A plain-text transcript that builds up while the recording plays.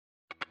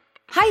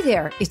Hi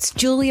there, it's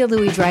Julia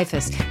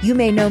Louis-Dreyfus. You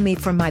may know me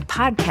from my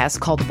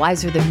podcast called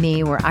Wiser Than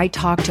Me, where I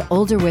talk to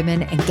older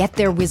women and get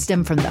their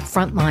wisdom from the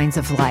front lines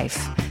of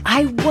life.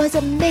 I was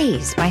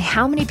amazed by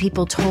how many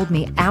people told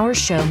me our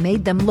show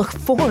made them look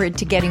forward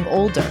to getting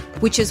older,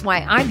 which is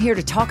why I'm here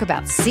to talk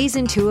about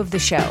Season 2 of the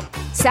show.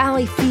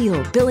 Sally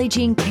Field, Billie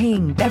Jean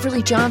King,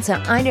 Beverly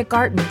Johnson, Ina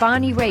Garten,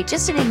 Bonnie Raitt,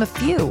 just to name a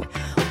few.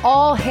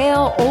 All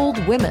hail old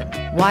women.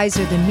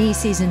 Wiser Than Me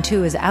Season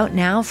 2 is out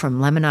now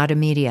from Lemonada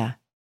Media.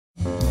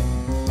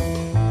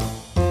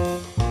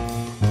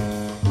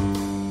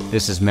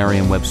 This is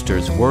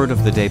Merriam-Webster's Word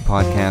of the Day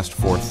podcast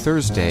for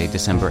Thursday,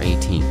 December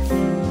 18th.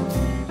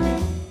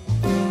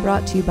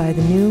 Brought to you by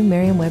the new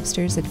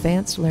Merriam-Webster's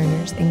Advanced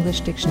Learners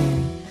English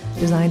Dictionary,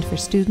 designed for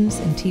students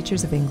and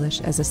teachers of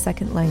English as a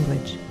second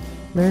language.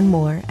 Learn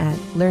more at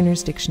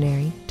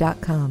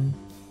learnersdictionary.com.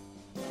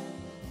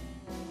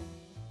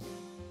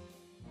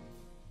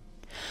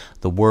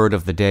 The word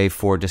of the day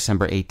for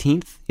December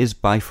 18th is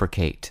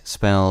bifurcate,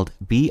 spelled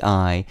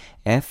B-I-F-U-R-C-A-T-E.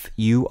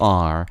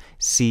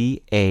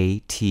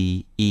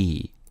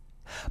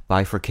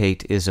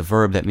 Bifurcate is a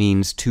verb that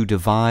means to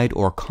divide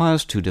or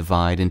cause to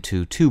divide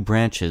into two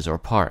branches or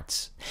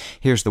parts.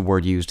 Here's the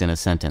word used in a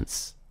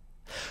sentence.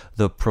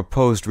 The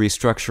proposed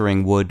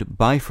restructuring would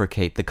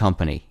bifurcate the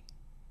company.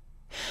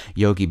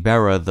 Yogi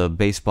Berra, the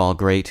baseball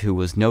great who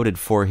was noted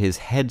for his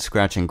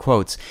head-scratching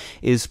quotes,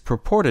 is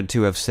purported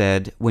to have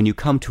said, "When you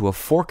come to a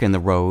fork in the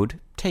road,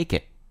 take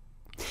it."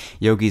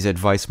 Yogi's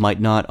advice might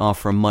not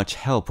offer much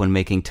help when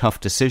making tough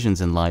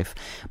decisions in life,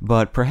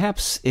 but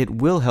perhaps it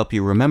will help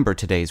you remember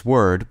today's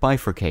word,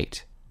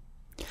 bifurcate.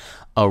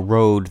 A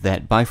road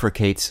that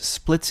bifurcates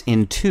splits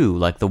in two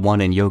like the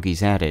one in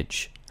Yogi's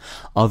adage.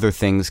 Other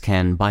things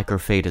can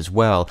bifurcate as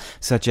well,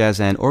 such as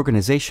an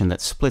organization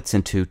that splits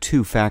into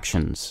two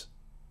factions.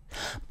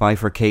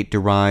 Bifurcate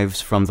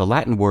derives from the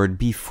Latin word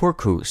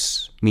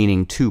bifurcus,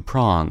 meaning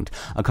two-pronged,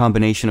 a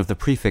combination of the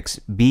prefix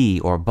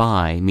bi or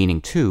bi, meaning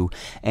two,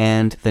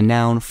 and the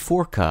noun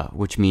Furca,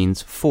 which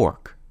means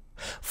fork.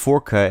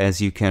 Furca,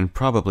 as you can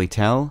probably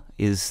tell,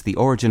 is the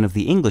origin of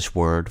the English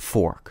word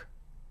fork.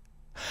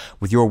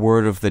 With your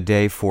word of the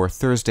day for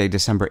Thursday,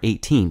 December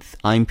 18th,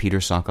 I'm Peter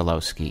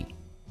Sokolowski.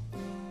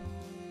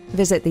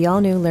 Visit the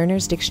all-new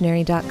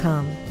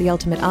learnersdictionary.com, the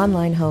ultimate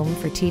online home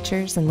for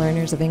teachers and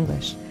learners of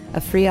English. A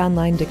free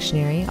online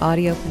dictionary,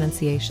 audio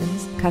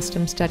pronunciations,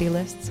 custom study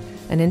lists,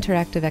 and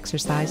interactive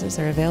exercises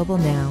are available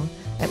now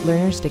at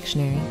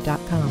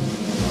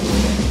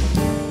learnersdictionary.com.